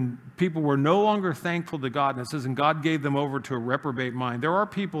 when people were no longer thankful to God, and it says, and God gave them over to a reprobate mind. There are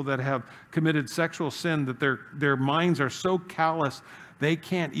people that have committed sexual sin that their minds are so callous, they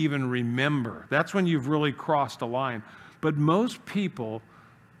can't even remember. That's when you've really crossed a line. But most people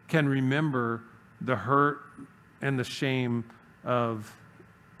can remember the hurt and the shame of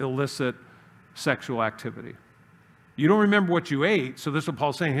illicit sexual activity. You don't remember what you ate, so this is what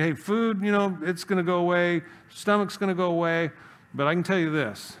Paul's saying. Hey, food, it's going to go away. Stomach's going to go away. But I can tell you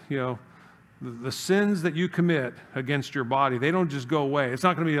this, the sins that you commit against your body, they don't just go away. It's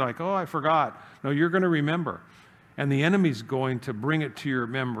not going to be like, oh, I forgot. No, you're going to remember. And the enemy's going to bring it to your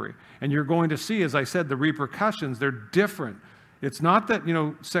memory. And you're going to see, as I said, the repercussions, they're different. It's not that,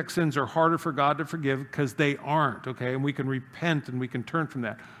 sex sins are harder for God to forgive, because they aren't, okay? And we can repent and we can turn from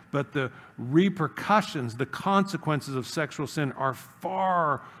that. But the repercussions, the consequences of sexual sin are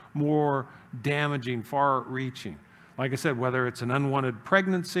far more damaging, far-reaching. Like I said, whether it's an unwanted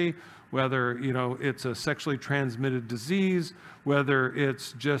pregnancy, whether, it's a sexually transmitted disease, whether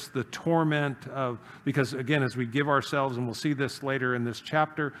it's just the torment of, because again, as we give ourselves, and we'll see this later in this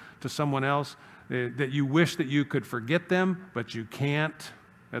chapter, to someone else, that you wish that you could forget them, but you can't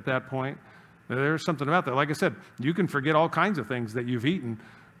at that point. There's something about that. Like I said, you can forget all kinds of things that you've eaten,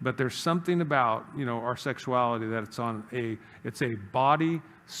 but there's something about, our sexuality that it's a body,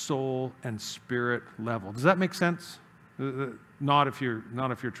 soul, and spirit level. Does that make sense? Not if you're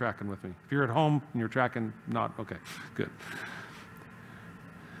tracking with me. If you're at home and you're tracking, not okay. Good.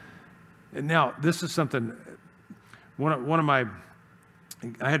 And now this is something. One of my,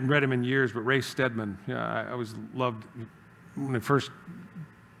 I hadn't read him in years, but Ray Steadman. I always loved when I first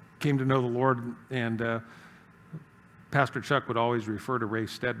came to know the Lord, and Pastor Chuck would always refer to Ray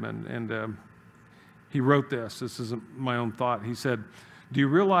Steadman, and he wrote this. This isn't my own thought. He said, "Do you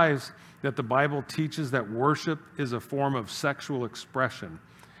realize that the Bible teaches that worship is a form of sexual expression?"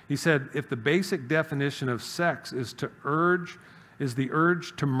 He said, if the basic definition of sex is the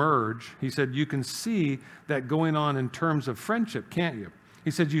urge to merge, he said, you can see that going on in terms of friendship, can't you? He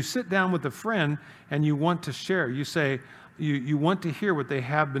said, you sit down with a friend and you want to share. You say, you want to hear what they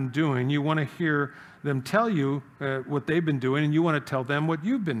have been doing. You want to hear them tell you what they've been doing, and you want to tell them what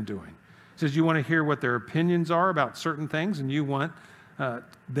you've been doing. He says, you want to hear what their opinions are about certain things, and you want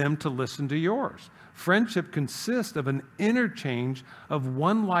them to listen to yours. Friendship consists of an interchange of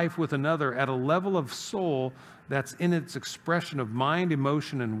one life with another at a level of soul that's in its expression of mind,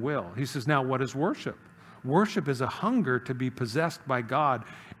 emotion, and will. He says, now what is worship? Worship is a hunger to be possessed by God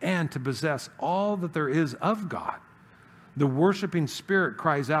and to possess all that there is of God. The worshiping spirit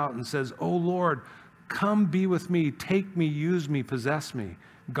cries out and says, oh Lord, come be with me, take me, use me, possess me.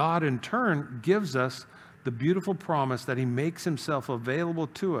 God in turn gives us the beautiful promise that he makes himself available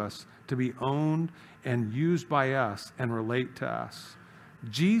to us to be owned and used by us and relate to us.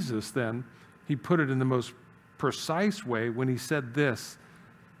 Jesus then, he put it in the most precise way when he said this,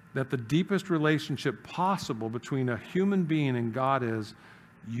 that the deepest relationship possible between a human being and God is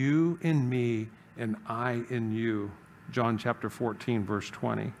you in me and I in you. John chapter 14, verse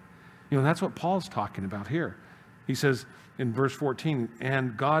 20. That's what Paul's talking about here. He says in verse 14,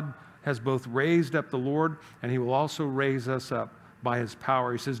 and God has both raised up the Lord, and he will also raise us up by his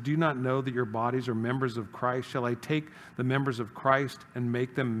power. He says, do you not know that your bodies are members of Christ? Shall I take the members of Christ and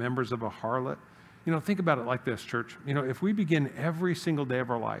make them members of a harlot? Think about it like this, church. If we begin every single day of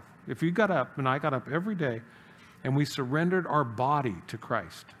our life, if you got up and I got up every day and we surrendered our body to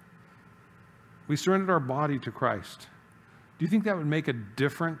Christ, do you think that would make a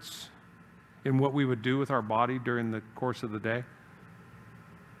difference in what we would do with our body during the course of the day?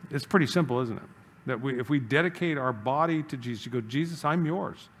 It's pretty simple, isn't it? That if we dedicate our body to Jesus, you go, Jesus, I'm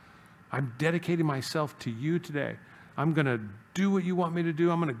yours. I'm dedicating myself to you today. I'm going to do what you want me to do.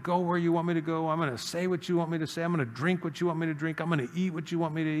 I'm going to go where you want me to go. I'm going to say what you want me to say. I'm going to drink what you want me to drink. I'm going to eat what you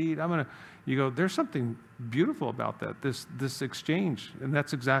want me to eat. You go, there's something beautiful about that, this exchange. And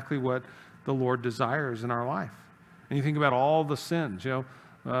that's exactly what the Lord desires in our life. And you think about all the sins,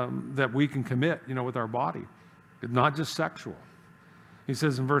 that we can commit, with our body, not just sexual. He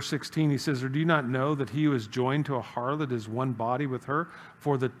says in verse 16, he says, or do you not know that he who is joined to a harlot is one body with her?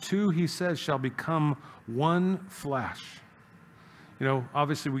 For the two, he says, shall become one flesh.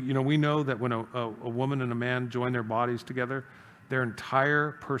 Obviously, we know that when a woman and a man join their bodies together, their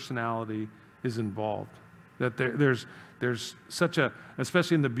entire personality is involved. That there's such a,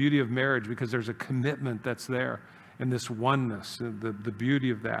 especially in the beauty of marriage, because there's a commitment that's there, and this oneness, the beauty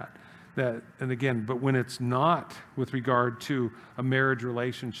of that. And again, but when it's not with regard to a marriage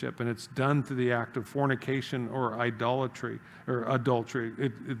relationship and it's done through the act of fornication or idolatry or adultery,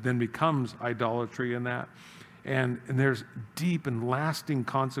 it then becomes idolatry in that. And there's deep and lasting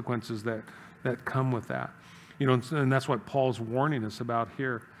consequences that come with that. And that's what Paul's warning us about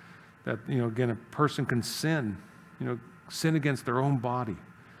here. That, again, a person can sin against their own body.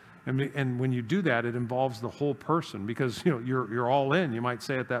 And when you do that, it involves the whole person, because you're all in. You might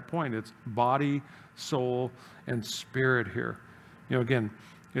say at that point, it's body, soul, and spirit here. Again,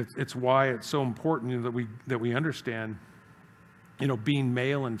 it's why it's so important that we understand, being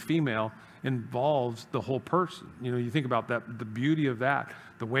male and female involves the whole person. You think about that, the beauty of that,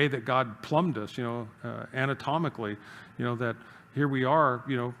 the way that God plumbed us, anatomically, that here we are,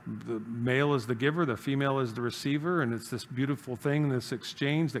 the male is the giver, the female is the receiver, and it's this beautiful thing, this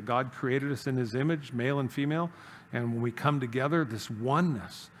exchange that God created us in his image, male and female. And when we come together, this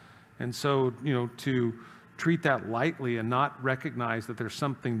oneness. And so, to treat that lightly and not recognize that there's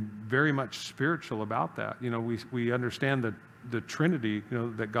something very much spiritual about that. We understand the Trinity,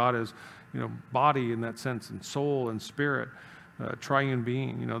 that God is, body in that sense, and soul and spirit, triune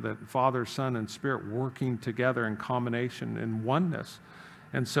being, that Father, Son, and Spirit working together in combination in oneness.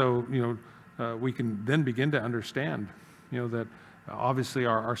 And so, we can then begin to understand, that obviously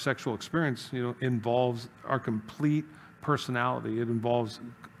our sexual experience, involves our complete personality. It involves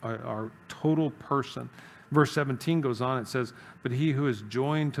our total person. Verse 17 goes on, it says, but he who is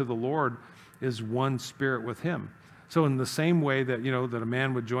joined to the Lord is one spirit with him. So in the same way that, that a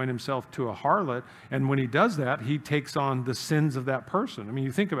man would join himself to a harlot, and when he does that, he takes on the sins of that person. I mean,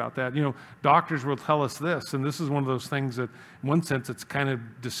 you think about that. Doctors will tell us this, and this is one of those things that, in one sense, it's kind of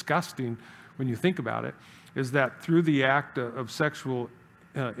disgusting when you think about it, is that through the act of sexual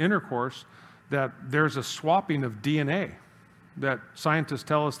intercourse, that there's a swapping of DNA that scientists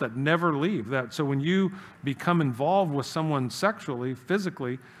tell us that never leave. So when you become involved with someone sexually,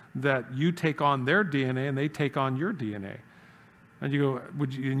 physically, that you take on their DNA and they take on your DNA. And you go,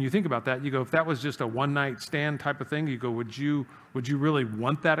 and you think about that, you go, if that was just a one-night stand type of thing, you go, would you really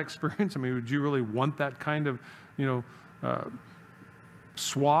want that experience? I mean, would you really want that kind of,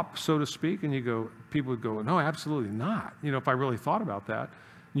 swap, so to speak? And people would go, no, absolutely not. If I really thought about that.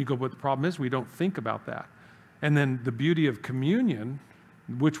 And you go, but the problem is we don't think about that. And then the beauty of communion,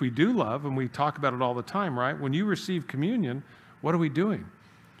 which we do love, and we talk about it all the time, right? When you receive communion, what are we doing?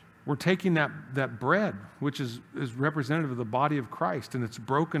 We're taking that bread, which is representative of the body of Christ, and it's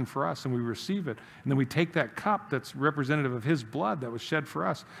broken for us, and we receive it. And then we take that cup that's representative of his blood that was shed for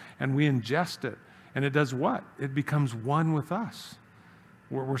us, and we ingest it. And it does what? It becomes one with us.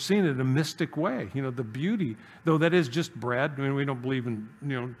 We're seeing it in a mystic way. The beauty, though that is just bread. I mean, we don't believe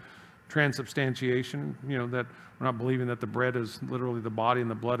in, transubstantiation, that we're not believing that the bread is literally the body and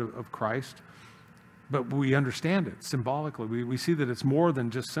the blood of Christ. But we understand it symbolically. We see that it's more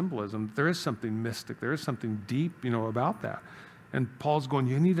than just symbolism. There is something mystic. There is something deep, about that. And Paul's going,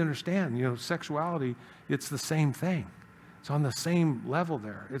 you need to understand, sexuality, it's the same thing. It's on the same level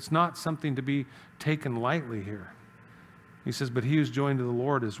there. It's not something to be taken lightly here. He says, but he who's joined to the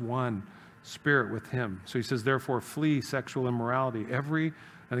Lord is one spirit with him. So he says, therefore, flee sexual immorality.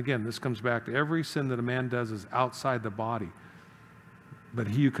 And again, this comes back to every sin that a man does is outside the body. But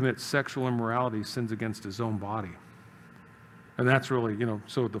he who commits sexual immorality sins against his own body. And that's really,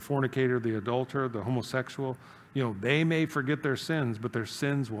 so the fornicator, the adulterer, the homosexual, they may forget their sins, but their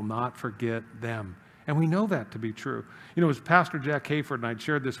sins will not forget them. And we know that to be true. As Pastor Jack Hayford, and I'd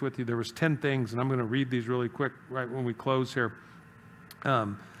shared this with you, there was 10 things, and I'm going to read these really quick right when we close here.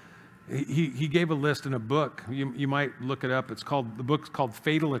 He gave a list in a book. You might look it up. The book's called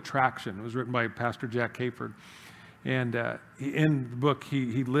Fatal Attraction. It was written by Pastor Jack Hayford. And in the book,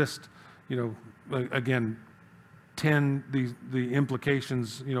 he lists, again, 10 the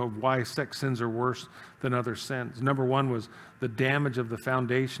implications, of why sex sins are worse than other sins. Number one was the damage of the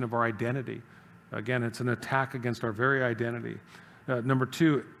foundation of our identity. Again, it's an attack against our very identity. Number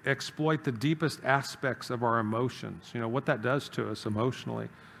two, exploit the deepest aspects of our emotions. What that does to us emotionally.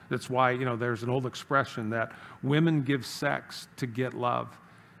 That's why, there's an old expression that women give sex to get love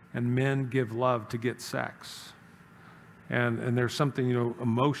and men give love to get sex. And there's something,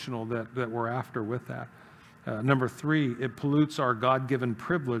 emotional that we're after with that. Number three, it pollutes our God-given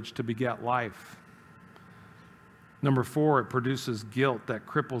privilege to beget life. Number four, it produces guilt that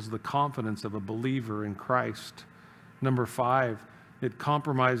cripples the confidence of a believer in Christ. Number five, it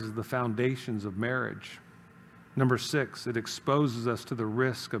compromises the foundations of marriage. Number six, it exposes us to the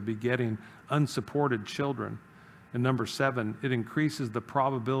risk of begetting unsupported children. And number seven, it increases the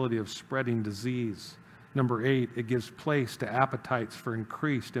probability of spreading disease. Number eight, it gives place to appetites for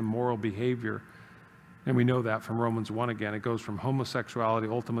increased immoral behavior. And we know that from Romans 1 again. It goes from homosexuality,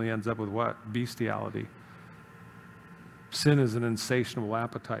 ultimately ends up with what? Bestiality. Sin is an insatiable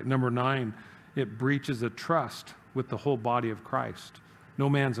appetite. Number nine, it breaches a trust with the whole body of Christ. No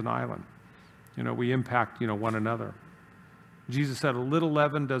man's an island. We impact, one another. Jesus said, a little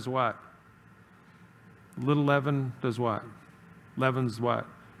leaven does what? A little leaven does what? Leavens what?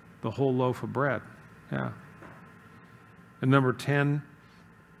 The whole loaf of bread. Yeah. And number 10,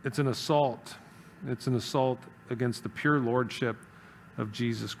 it's an assault. It's an assault against the pure lordship of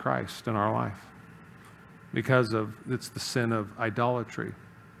Jesus Christ in our life. Because it's the sin of idolatry,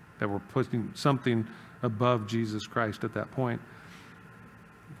 that we're putting something above Jesus Christ at that point.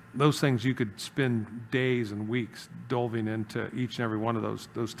 Those things you could spend days and weeks delving into each and every one of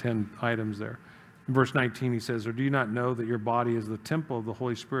those 10 items there. In verse 19 he says, "Or do you not know that your body is the temple of the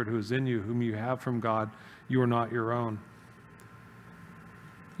Holy Spirit who is in you, whom you have from God? You are not your own."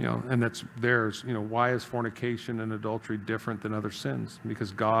 And that's theirs. Why is fornication and adultery different than other sins?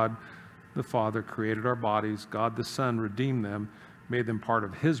 Because God the Father created our bodies, God the Son redeemed them, made them part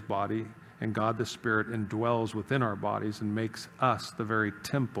of his body, and God the Spirit indwells within our bodies and makes us the very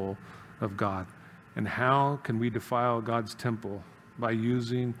temple of God. And how can we defile God's temple? By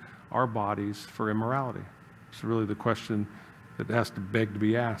using our bodies for immorality. It's really the question that has to beg to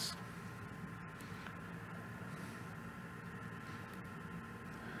be asked.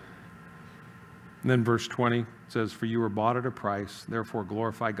 And then verse 20 says, "For you were bought at a price, therefore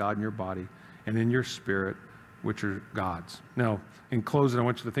glorify God in your body and in your spirit, which are God's." Now, in closing, I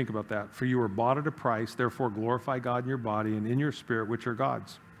want you to think about that. "For you were bought at a price, therefore glorify God in your body and in your spirit, which are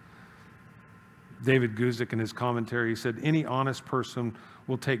God's." David Guzik, in his commentary, he said, "Any honest person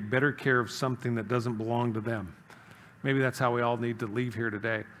will take better care of something that doesn't belong to them." Maybe that's how we all need to leave here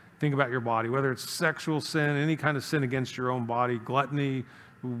today. Think about your body, whether it's sexual sin, any kind of sin against your own body, gluttony,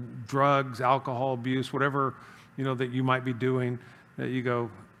 drugs, alcohol abuse, whatever, that you might be doing, that you go,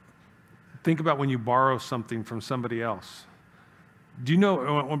 think about when you borrow something from somebody else. Do you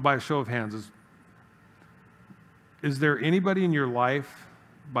know, by a show of hands, is there anybody in your life,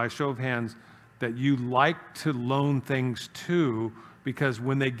 by a show of hands, that you like to loan things to because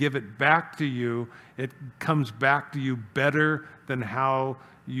when they give it back to you, it comes back to you better than how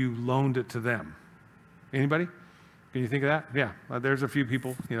you loaned it to them? Anybody? Can you think of that? Yeah, there's a few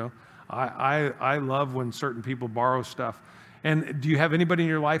people, I love when certain people borrow stuff. And do you have anybody in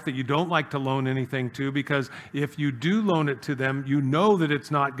your life that you don't like to loan anything to? Because if you do loan it to them, you know that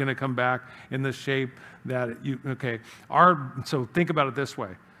it's not going to come back in the shape that so think about it this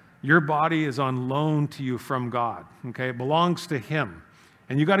way. Your body is on loan to you from God, okay? It belongs to him.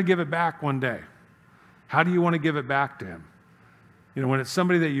 And you got to give it back one day. How do you want to give it back to him? When it's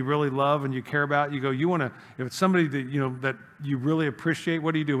somebody that you really love and you care about, you go, if it's somebody that, that you really appreciate,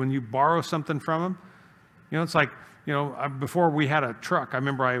 what do you do? When you borrow something from them, it's like, before we had a truck, I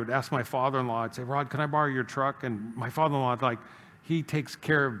remember I would ask my father-in-law, I'd say, "Rod, can I borrow your truck?" And my father-in-law, he takes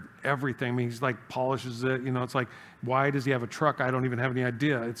care of everything. I mean, he's polishes it, it's like, why does he have a truck? I don't even have any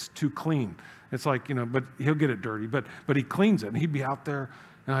idea. It's too clean. It's like, but he'll get it dirty, but he cleans it, and he'd be out there,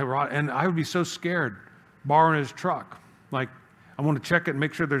 and I would be so scared borrowing his truck. I want to check it and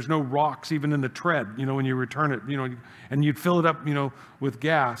make sure there's no rocks even in the tread, when you return it, and you'd fill it up, with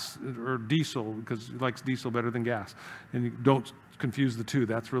gas or diesel, because he likes diesel better than gas. And you don't confuse the two.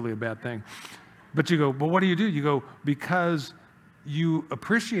 That's really a bad thing. But you go, well, what do? You go, because you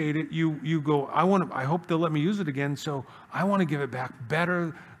appreciate it, you go, I hope they'll let me use it again, so I want to give it back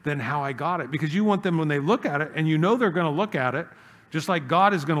better than how I got it. Because you want them, when they look at it, and they're going to look at it, just like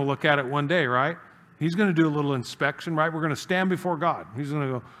God is going to look at it one day, right? He's going to do a little inspection, right? We're going to stand before God. He's going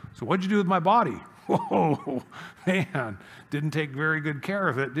to go, "So what'd you do with my body?" Whoa, man, didn't take very good care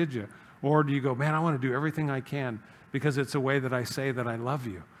of it, did you? Or do you go, "Man, I want to do everything I can because it's a way that I say that I love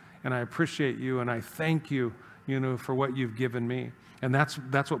you and I appreciate you and I thank you, for what you've given me." And that's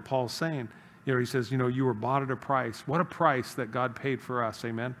what Paul's saying. He says, you were bought at a price. What a price that God paid for us,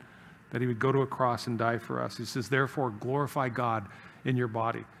 amen? That he would go to a cross and die for us. He says, therefore, glorify God in your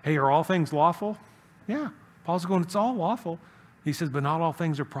body. Hey, are all things lawful? Yeah. Paul's going, it's all lawful. He says, but not all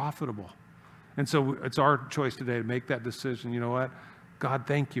things are profitable. And so it's our choice today to make that decision. You know what? God,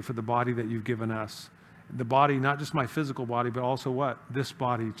 thank you for the body that you've given us. The body, not just my physical body, but also what? This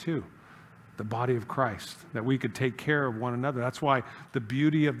body too. The body of Christ, that we could take care of one another. That's why the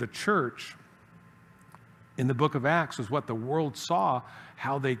beauty of the church in the book of Acts was what the world saw,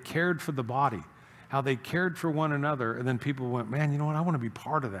 how they cared for the body, how they cared for one another. And then people went, man, you know what? I want to be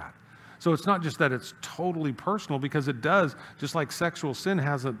part of that. So it's not just that it's totally personal, because it does, just like sexual sin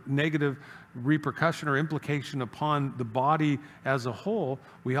has a negative repercussion or implication upon the body as a whole,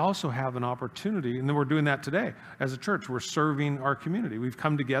 we also have an opportunity, and then we're doing that today as a church. We're serving our community. We've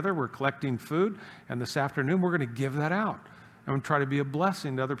come together, we're collecting food, and this afternoon we're going to give that out and try to be a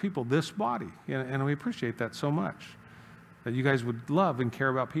blessing to other people, this body. And we appreciate that so much, that you guys would love and care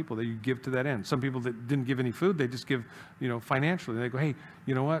about people, that you give to that end. Some people that didn't give any food, they just give, financially. They go, hey,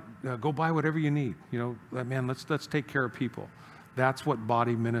 you know what? Go buy whatever you need. Man, let's take care of people. That's what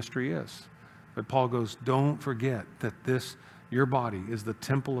body ministry is. But Paul goes, don't forget that your body is the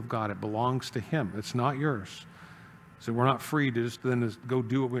temple of God. It belongs to him. It's not yours. So we're not free to just then just go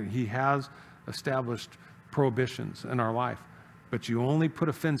do it. He has established prohibitions in our life. But you only put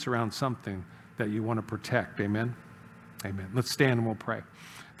a fence around something that you want to protect. Amen? Amen. Let's stand and we'll pray.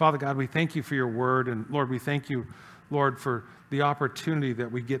 Father God, we thank you for your word. And Lord, we thank you, Lord, for the opportunity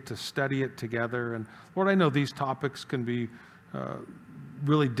that we get to study it together. And Lord, I know these topics can be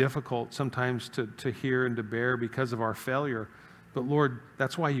really difficult sometimes to hear and to bear because of our failure. But Lord,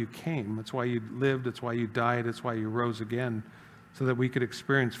 that's why you came. That's why you lived. That's why you died. That's why you rose again, so that we could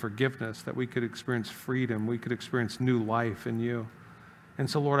experience forgiveness, that we could experience freedom, we could experience new life in you. And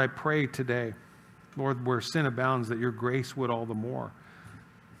so, Lord, I pray today, Lord, where sin abounds, that your grace would all the more.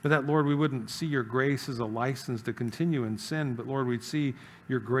 But that, Lord, we wouldn't see your grace as a license to continue in sin, but Lord, we'd see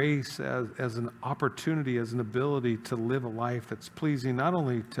your grace as an opportunity, as an ability to live a life that's pleasing not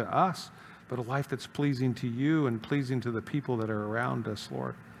only to us, but a life that's pleasing to you and pleasing to the people that are around us,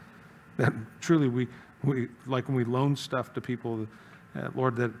 Lord. That truly we like when we loan stuff to people,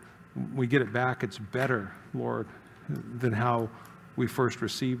 Lord, that we get it back, it's better, Lord, than how we first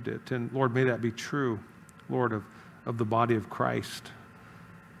received it. And Lord, may that be true, Lord, of the body of Christ.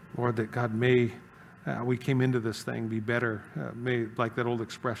 Lord, that God, may we came into this thing be better. May, like that old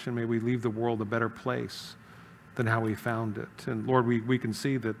expression, may we leave the world a better place than how we found it. And Lord, we can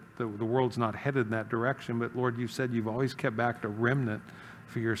see that the world's not headed in that direction, but Lord, you said you've always kept back a remnant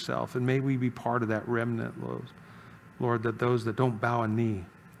for yourself. And may we be part of that remnant, Lord, that those that don't bow a knee,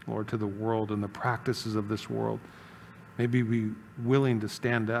 Lord, to the world and the practices of this world, may we be willing to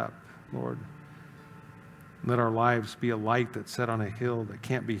stand up, Lord. Let our lives be a light that's set on a hill that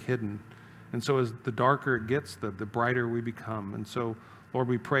can't be hidden. And so as the darker it gets, the brighter we become. And so, Lord,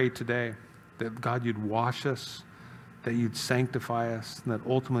 we pray today that, God, you'd wash us, that you'd sanctify us, and that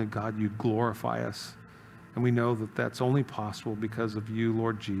ultimately, God, you'd glorify us. And we know that that's only possible because of you,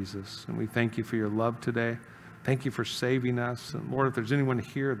 Lord Jesus. And we thank you for your love today. Thank you for saving us. And Lord, if there's anyone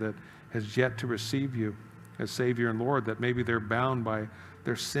here that has yet to receive you as Savior and Lord, that maybe they're bound by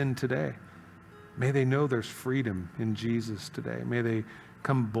their sin today, may they know there's freedom in Jesus today. May they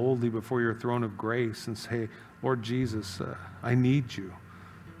come boldly before your throne of grace and say, Lord Jesus, I need you.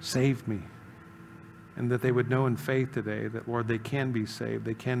 Save me. And that they would know in faith today that, Lord, they can be saved.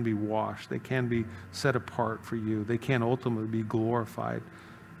 They can be washed. They can be set apart for you. They can ultimately be glorified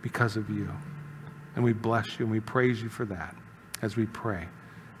because of you. And we bless you and we praise you for that as we pray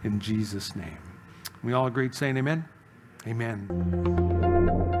in Jesus' name. We all agreed saying amen? Amen.